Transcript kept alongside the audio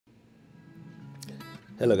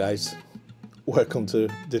Hello guys, welcome to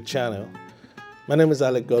the channel. My name is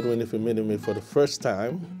Alec Godwin if you're meeting me for the first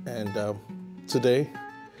time, and today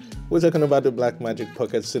we're talking about the Blackmagic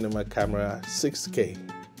Pocket Cinema Camera 6K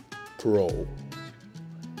Pro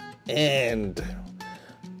and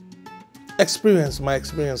my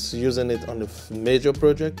experience using it on a major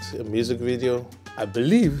project, a music video. I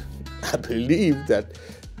believe that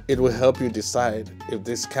it will help you decide if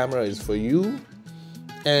this camera is for you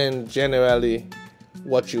and generally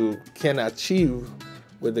what you can achieve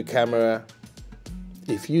with the camera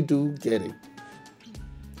if you do get it.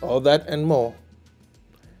 All that and more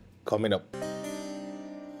coming up.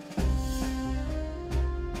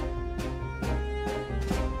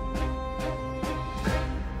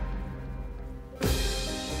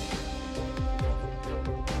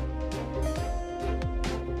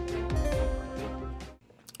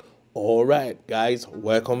 All right, guys,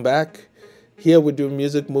 welcome back. Here we do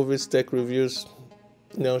music, movies, tech reviews,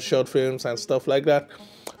 short films and stuff like that.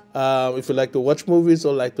 If you like to watch movies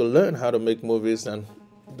or like to learn how to make movies, then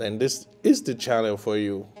this is the channel for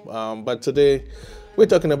you. But today we're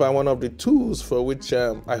talking about one of the tools for which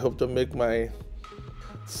I hope to make my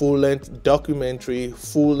full-length documentary,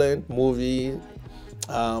 full-length movie.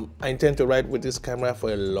 I intend to write with this camera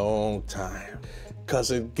for a long time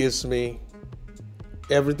because it gives me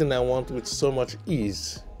everything I want with so much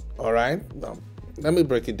ease. All right, now, let me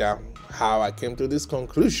break it down how I came to this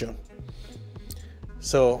conclusion.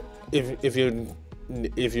 So if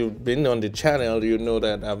you've been on the channel, you know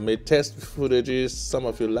that I've made test footages. Some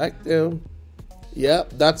of you like them. Yeah,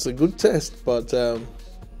 that's a good test, but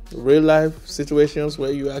real life situations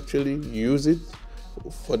where you actually use it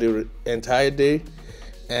for the entire day.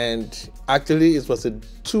 And actually it was a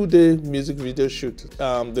 2-day music video shoot.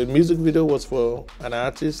 The music video was for an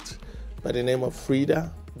artist by the name of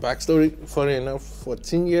Frida. Backstory, funny enough,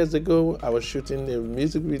 14 years ago, I was shooting a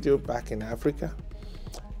music video back in Africa.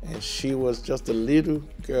 And she was just a little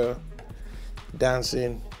girl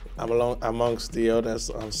dancing amongst the others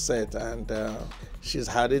on set. And she's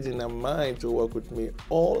had it in her mind to work with me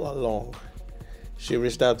all along. She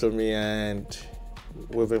reached out to me and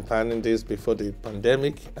we've been planning this before the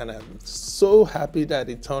pandemic, and I'm so happy that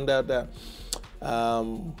it turned out that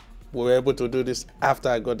we were able to do this after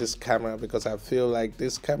I got this camera, because I feel like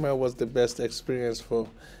this camera was the best experience for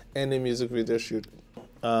any music video shoot.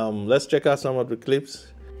 Let's check out some of the clips.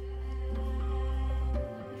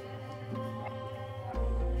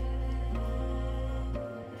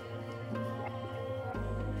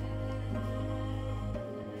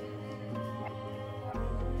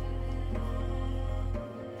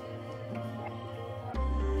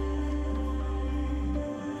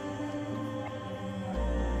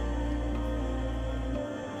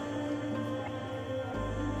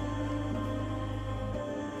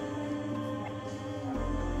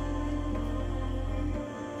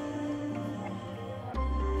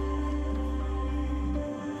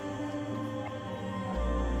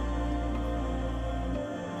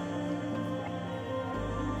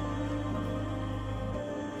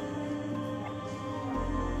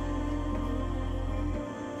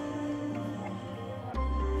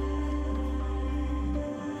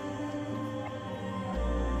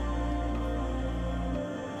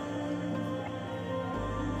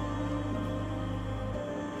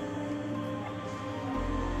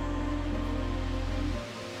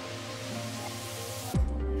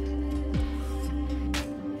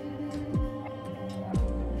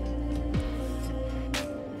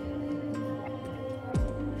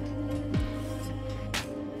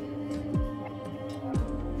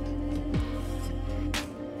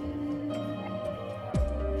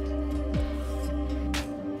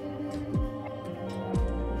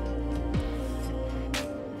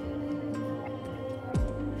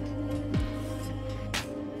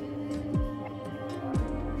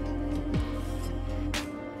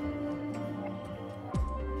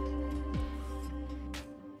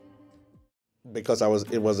 Because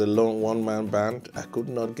it was a lone one-man band, I could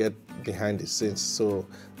not get behind the scenes. So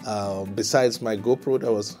besides my GoPro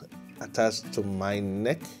that was attached to my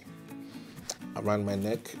neck, around my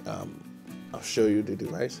neck, I'll show you the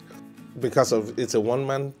device. Because it's a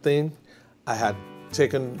one-man thing, I had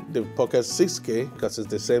taken the Pocket 6K because it's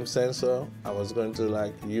the same sensor. I was going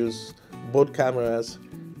to use both cameras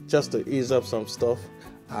just to ease up some stuff.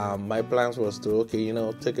 My plans was to,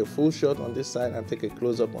 take a full shot on this side and take a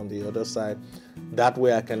close-up on the other side. That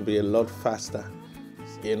way I can be a lot faster.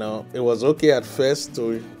 It was okay at first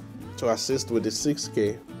to assist with the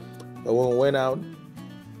 6K, but when we went out,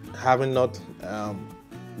 having not,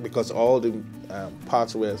 because all the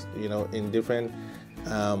parts were, in different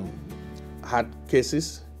hard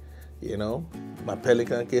cases, my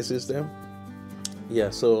Bmpcc system. Yeah,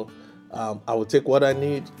 so I will take what I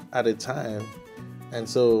need at a time. And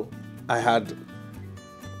so I had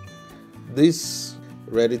this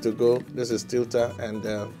ready to go. This is tilter, and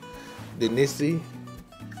the Nisi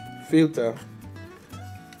filter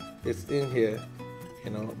is in here.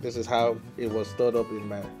 This is how it was stored up in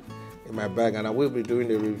my bag, and I will be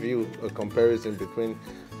doing a review, a comparison between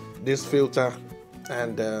this filter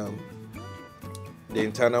and the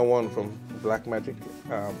internal one from Blackmagic,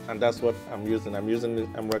 and that's what I'm using.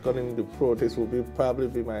 I'm recording the Pro. This will probably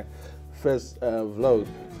be my first vlog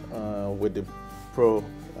with the Pro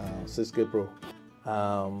 6K Pro.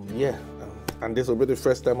 Yeah, and this will be the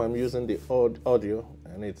first time I'm using the audio,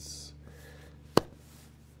 and it's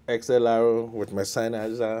XLR with my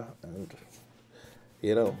Sennheiser, and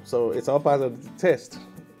so it's all part of the test.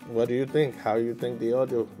 What do you think? How do you think the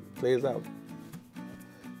audio plays out?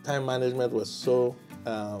 Time management was so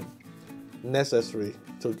necessary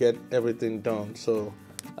to get everything done. So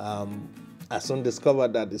I soon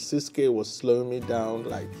discovered that the 6K was slowing me down.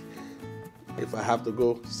 Like, if I have to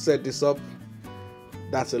go set this up,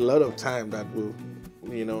 that's a lot of time that will,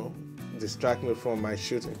 distract me from my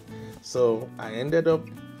shooting. So I ended up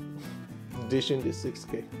dishing the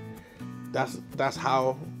 6K. That's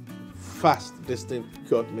how fast this thing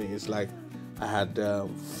got me. It's like I had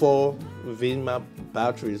 4 VMAP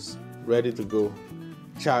batteries ready to go,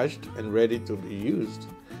 charged and ready to be used.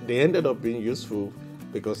 They ended up being useful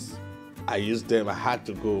because I used them. I had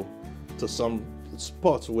to go to some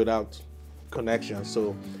spots without connection,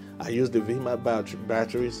 so I used the VMAP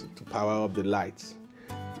batteries to power up the lights.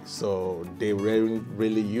 So they were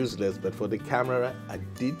really useless, but for the camera, I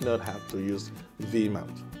did not have to use VMAP.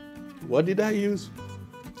 What did I use?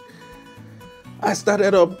 I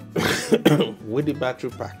started up with the battery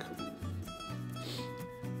pack.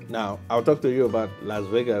 Now, I'll talk to you about Las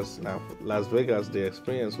Vegas. Now, Las Vegas, the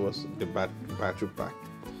experience was the battery pack.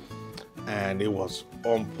 And it was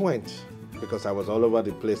on point because I was all over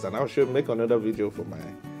the place. And I should make another video for my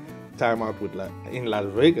time out in Las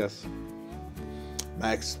Vegas.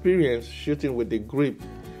 My experience shooting with the grip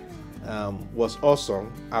was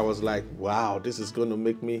awesome. I was like, wow, this is going to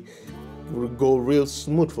make me go real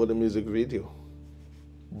smooth for the music video.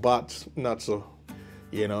 But not so,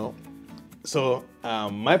 So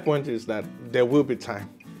my point is that there will be time.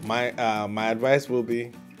 My advice will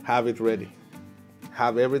be, have it ready.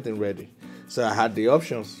 Have everything ready. So I had the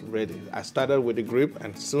options ready. I started with the grip,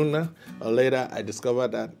 and sooner or later I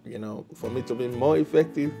discovered that, for me to be more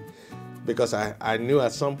effective, because I knew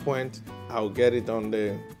at some point I'll get it on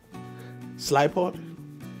the slide pod,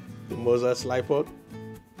 the Mozart slide pod.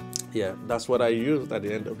 Yeah, that's what I used at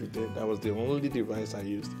the end of the day. That was the only device I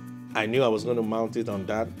used. I knew I was going to mount it on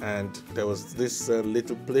that, and there was this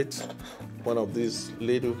little plate, one of these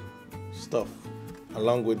little stuff,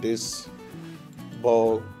 along with this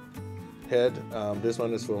ball head. This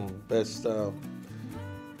one is from Best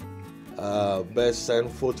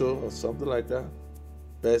and Photo or something like that.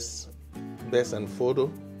 Best and Photo,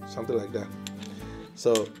 something like that.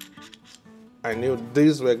 So I knew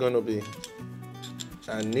these were going to be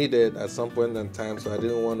needed at some point in time, so I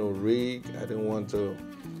didn't want to rig. I didn't want to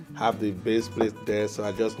have the base plate there, so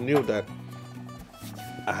I just knew that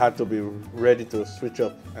I had to be ready to switch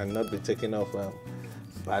up and not be taking off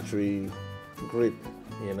battery grip,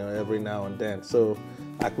 every now and then. So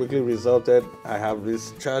I quickly resulted. I have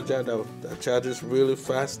this charger that charges really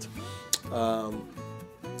fast.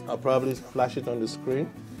 I'll probably flash it on the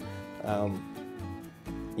screen.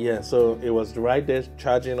 Yeah, so it was right there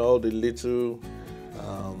charging all the little,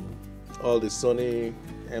 all the Sony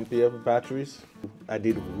MPF batteries. I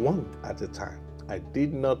did one at a time. I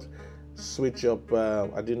did not switch up,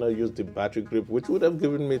 I did not use the battery grip, which would have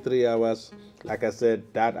given me 3 hours. Like I said,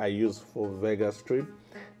 that I used for Vegas trip,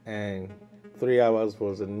 and 3 hours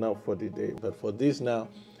was enough for the day. But for this now,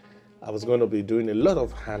 I was going to be doing a lot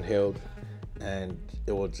of handheld, and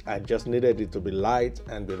I just needed it to be light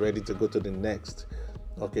and be ready to go to the next.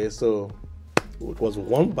 Okay, so it was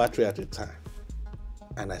one battery at a time,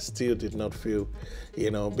 and I still did not feel,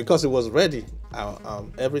 because it was ready.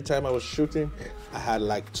 Every time I was shooting, I had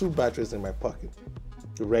like 2 batteries in my pocket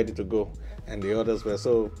ready to go, and the others were,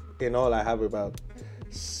 so in all I have about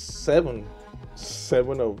seven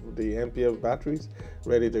of the MPF batteries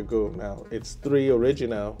ready to go. Now it's 3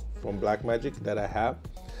 original from Blackmagic that I have,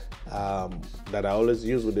 that I always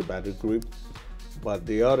use with the battery grip, but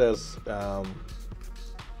the others,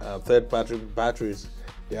 third-party batteries,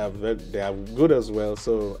 they are good as well,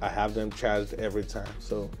 so I have them charged every time.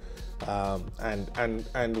 So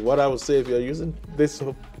and what I would say, if you're using this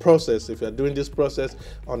process, if you're doing this process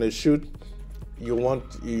on a shoot,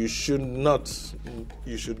 you should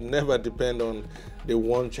never depend on the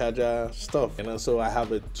one charger stuff. So I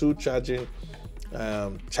have a two charging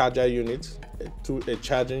charger unit, a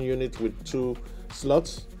charging unit with two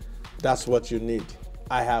slots. That's what you need.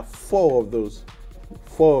 I have four of those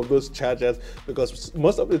chargers, because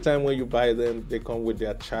most of the time when you buy them, they come with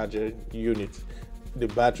their charger unit, the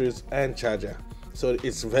batteries and charger. So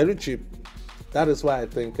it's very cheap. That is why I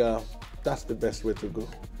think that's the best way to go.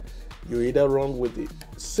 You either run with the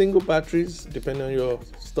single batteries, depending on your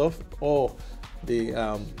stuff, or the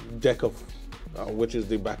deck of, which is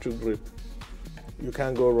the battery grip. You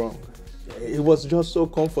can't go wrong. It was just so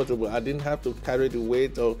comfortable. I didn't have to carry the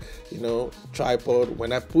weight or tripod.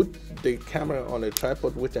 When I put the camera on a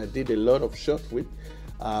tripod, which I did a lot of shots with,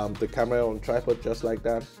 the camera on tripod just like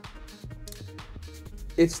that,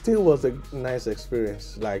 it still was a nice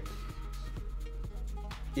experience. Like,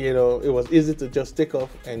 it was easy to just take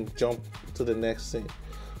off and jump to the next scene.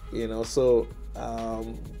 So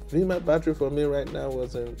VMAX battery for me right now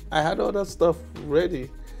wasn't. I had other stuff ready,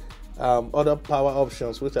 other power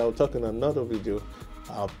options, which I will talk in another video.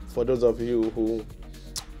 For those of you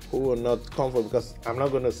who are not comfortable, because I'm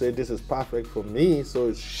not going to say this is perfect for me, so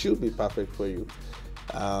it should be perfect for you.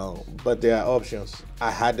 But there are options.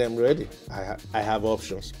 I had them ready. I have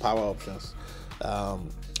options, power options. I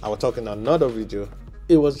will talk in another video.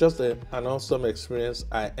 It was just an awesome experience.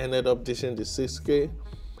 I ended up dishing the 6K,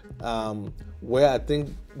 where I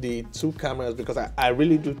think the two cameras, because I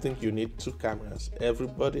really do think you need two cameras.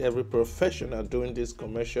 Every professional doing this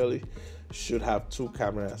commercially should have two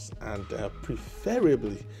cameras, and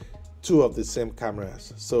preferably two of the same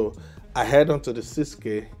cameras. So I head on to the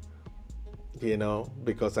 6K,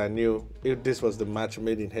 because I knew this was the match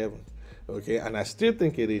made in heaven. Okay, and I still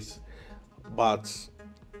think it is, but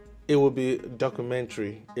it will be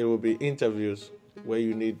documentary, it will be interviews where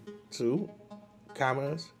you need two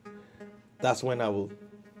cameras. That's when I will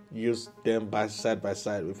use them side by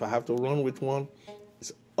side. If I have to run with one,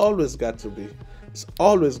 it's always going to be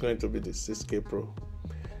the 6K Pro.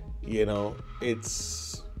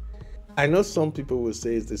 I know some people will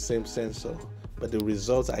say it's the same sensor, but the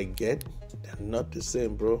results I get, they're not the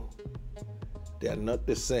same, bro. They are not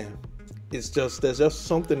the same. There's just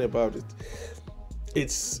something about it.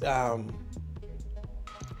 It's I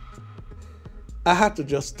had to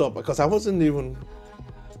just stop, because I wasn't even,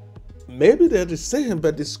 maybe they're the same,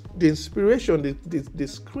 but the inspiration, the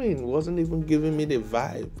screen wasn't even giving me the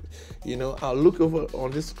vibe. I'll look over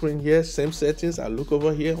on this screen here, same settings. I look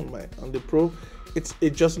over here on the Pro,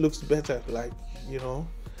 it just looks better. Like,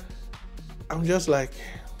 I'm just like,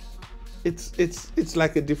 it's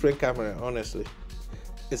like a different camera. Honestly,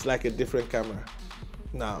 it's like a different camera.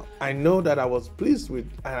 Now, I know that I was pleased with,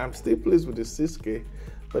 and I'm still pleased with the 6K,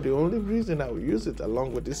 but the only reason I will use it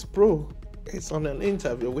along with this Pro is on an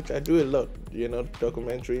interview, which I do a lot,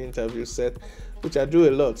 documentary interview set, which I do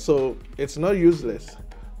a lot. So it's not useless.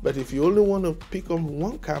 But if you only want to pick up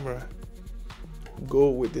one camera, go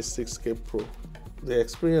with the 6K Pro. The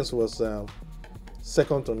experience was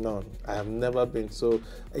second to none. I have never been so,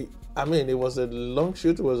 I mean, it was a long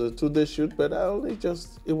shoot, it was a 2-day shoot, but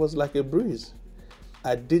it was like a breeze.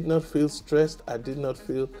 I did not feel stressed. I did not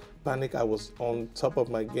feel panic. I was on top of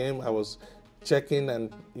my game. I was checking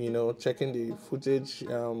and, checking the footage,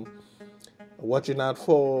 watching out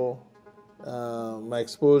for my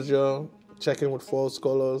exposure, checking with false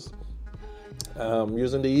colors,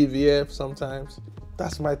 using the EVF sometimes.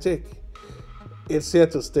 That's my take. It's here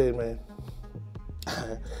to stay, man.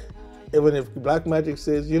 Even if Blackmagic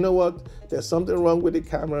says, you know what, there's something wrong with the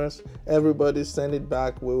cameras, everybody send it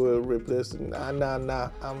back, we will replace it. Nah,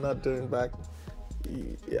 I'm not doing back.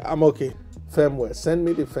 I'm okay. Firmware, send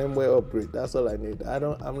me the firmware upgrade. That's all I need.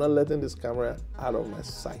 I'm not letting this camera out of my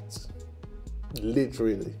sight.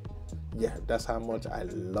 Literally. Yeah, that's how much I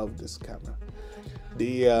love this camera.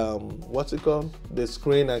 The what's it called? The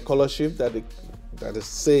screen and color shift that is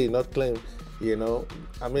say, not claim.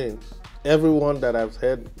 I mean, everyone that I've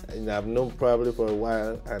heard and I've known probably for a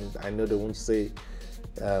while, and I know they won't say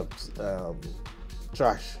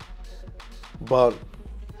trash, but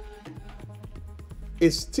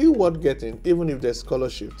it's still worth getting, even if there's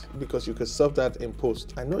color shift, because you can solve that in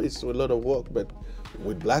post. I know it's a lot of work, but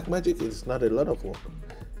with Blackmagic, it's not a lot of work.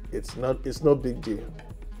 It's no big deal.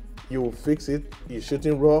 You will fix it. You're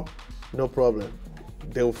shooting raw, no problem.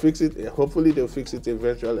 They'll fix it. Hopefully, they'll fix it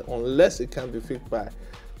eventually, unless it can be fixed by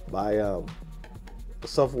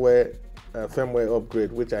software firmware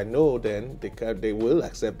upgrade, which I know then they will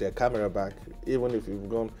accept their camera back, even if you've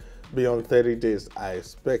gone beyond 30 days. I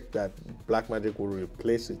expect that Blackmagic will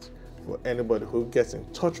replace it for anybody who gets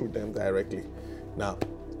in touch with them directly. Now,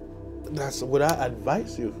 Would I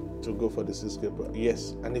advise you to go for the 6K Pro?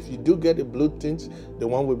 Yes. And if you do get a blue tint, the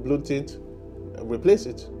one with blue tint, replace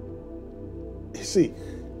it. You see,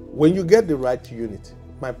 when you get the right unit,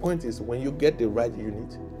 my point is, when you get the right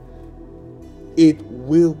unit, it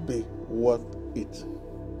will be worth it.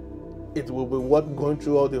 It will be worth going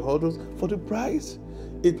through all the hurdles for the price.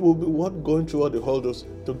 It will be worth going through all the hurdles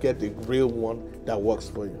to get the real one that works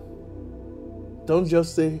for you. Don't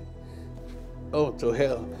just say, oh, to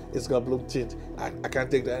hell, it's got blue tint. I can't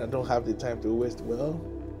take that. I don't have the time to waste. Well,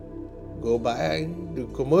 go buy the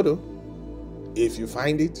Komodo if you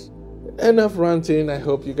find it. Enough ranting. I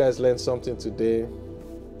hope you guys learned something today.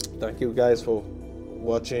 Thank you guys for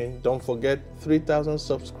watching. Don't forget, 3,000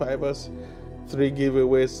 subscribers, 3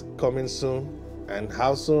 giveaways coming soon. And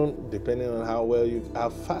how soon, depending on how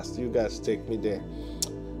fast you guys take me there.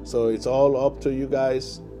 So it's all up to you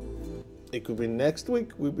guys. It could be next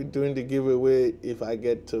week. We'll be doing the giveaway if I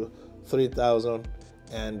get to 3,000,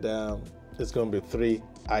 and it's going to be 3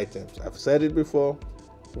 items. I've said it before: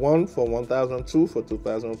 1 for 1,000, 2 for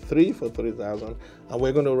 2,000, 3 for 3,000, and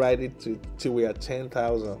we're going to ride it till we are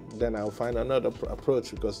 10,000. Then I'll find another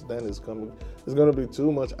approach, because then it's going to be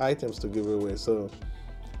too much items to give away. So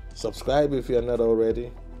subscribe if you're not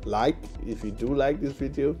already. Like if you do like this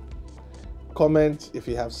video. Comment if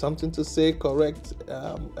you have something to say, correct,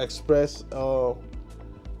 express, or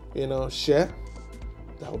share.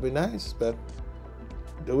 That would be nice, but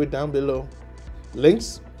do it down below.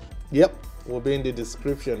 Links, yep, will be in the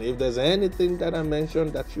description. If there's anything that I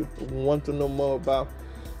mentioned that you want to know more about,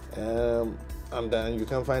 and then you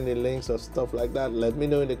can find the links or stuff like that, let me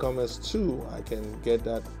know in the comments too. I can get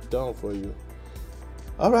that done for you.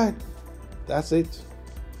 All right, that's it.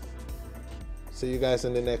 See you guys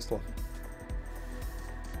in the next one.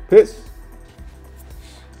 Peace.